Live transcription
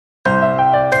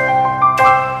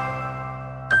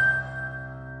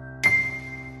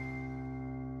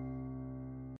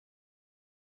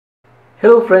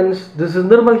Hello friends, this is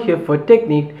Nirmal here for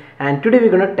Technique, and today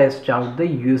we're going to test out the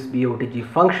USB OTG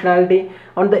functionality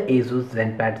on the ASUS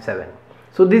ZenPad 7.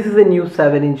 So this is a new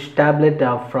 7-inch tablet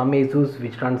from ASUS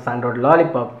which runs Android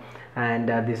Lollipop, and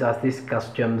this has this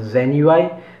custom Zen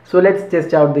UI. So let's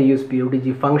test out the USB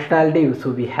OTG functionality. So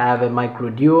we have a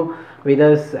micro duo with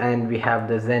us and we have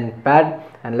the ZenPad,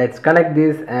 and let's connect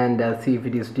this and see if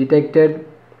it is detected.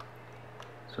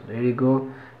 So there you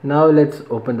go. Now let's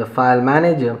open the file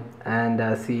manager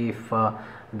and see if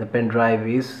the pen drive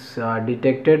is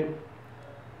detected.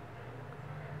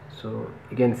 So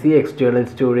you can see external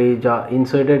storage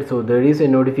inserted, so there is a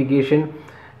notification.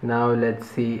 Now let's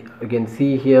see, you can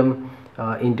see here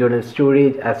internal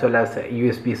storage as well as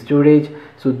USB storage.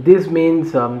 So this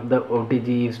means the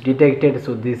OTG is detected.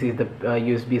 So this is the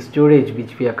USB storage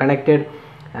which we are connected,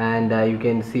 and you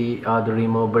can see the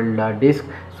removable disk.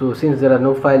 So since there are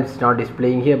no files, not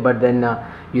displaying here, but then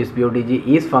USB OTG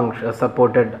is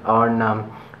supported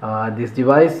on this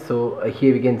device. So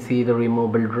here we can see the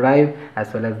removable drive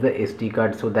as well as the SD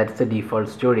card. So that's the default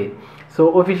storage.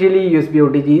 So officially USB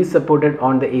OTG is supported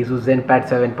on the ASUS ZenPad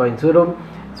 7.0.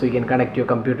 so you can connect your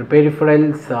computer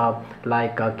peripherals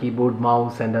like keyboard,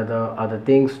 mouse and other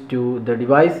things to the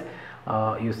device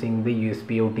using the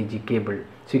USB OTG cable.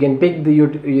 So you can pick the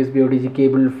USB OTG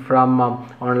cable from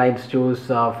online stores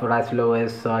for as low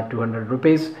as 200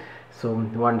 rupees. So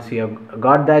once you have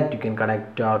got that, you can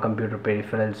connect computer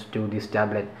peripherals to this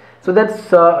tablet. So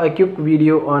that's a quick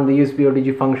video on the USB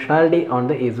OTG functionality on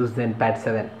the ASUS ZenPad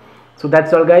 7. So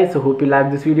that's all guys. So hope you like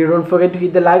this video. Don't forget to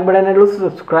hit the like button and also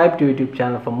subscribe to YouTube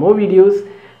channel for more videos.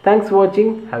 Thanks for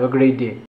watching. Have a great day.